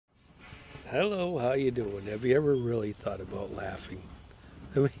Hello, how you doing? Have you ever really thought about laughing?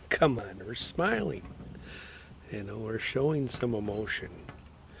 I mean, come on, we're smiling. We're showing some emotion.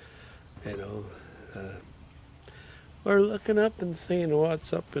 You know, we're looking up and seeing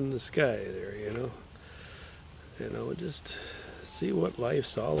what's up in the sky there. Just see what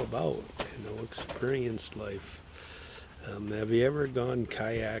life's all about. Experience life. Have you ever gone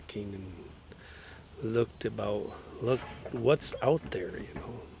kayaking and look what's out there?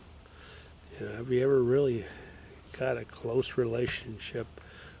 Have you ever really got a close relationship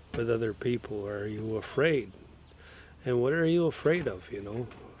with other people, or are you afraid? And what are you afraid of?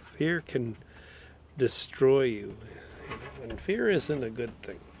 Fear can destroy you, and fear isn't a good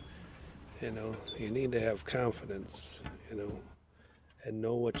thing. You need to have confidence, and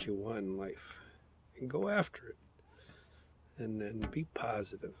know what you want in life, and go after it, and be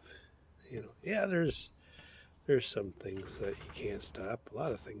positive. Yeah, there's some things that you can't stop. A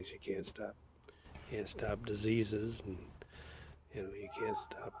lot of things you can't stop. You can't stop diseases, and you can't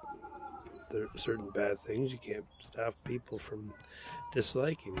stop certain bad things. You can't stop people from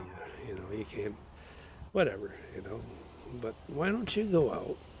disliking you. You can't, whatever. But why don't you go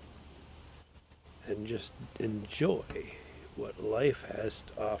out and just enjoy what life has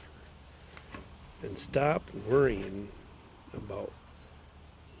to offer, and stop worrying about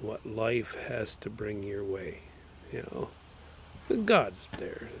what life has to bring your way. God's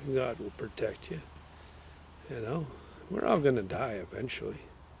there. God will protect you. We're all going to die eventually.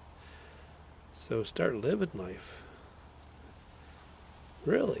 So start living life.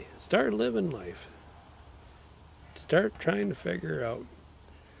 Really, start living life. Start trying to figure out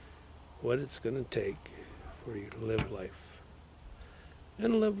what it's going to take for you to live life.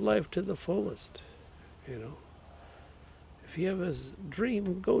 And live life to the fullest. If you have a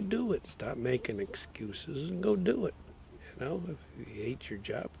dream, go do it. Stop making excuses and go do it. If you hate your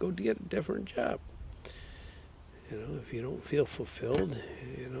job, go get a different job. If you don't feel fulfilled,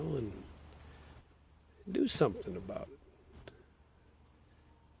 and do something about it.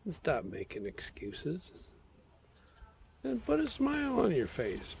 And stop making excuses. And put a smile on your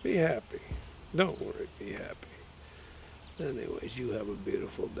face. Be happy. Don't worry, be happy. Anyways, you have a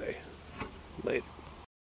beautiful day. Later.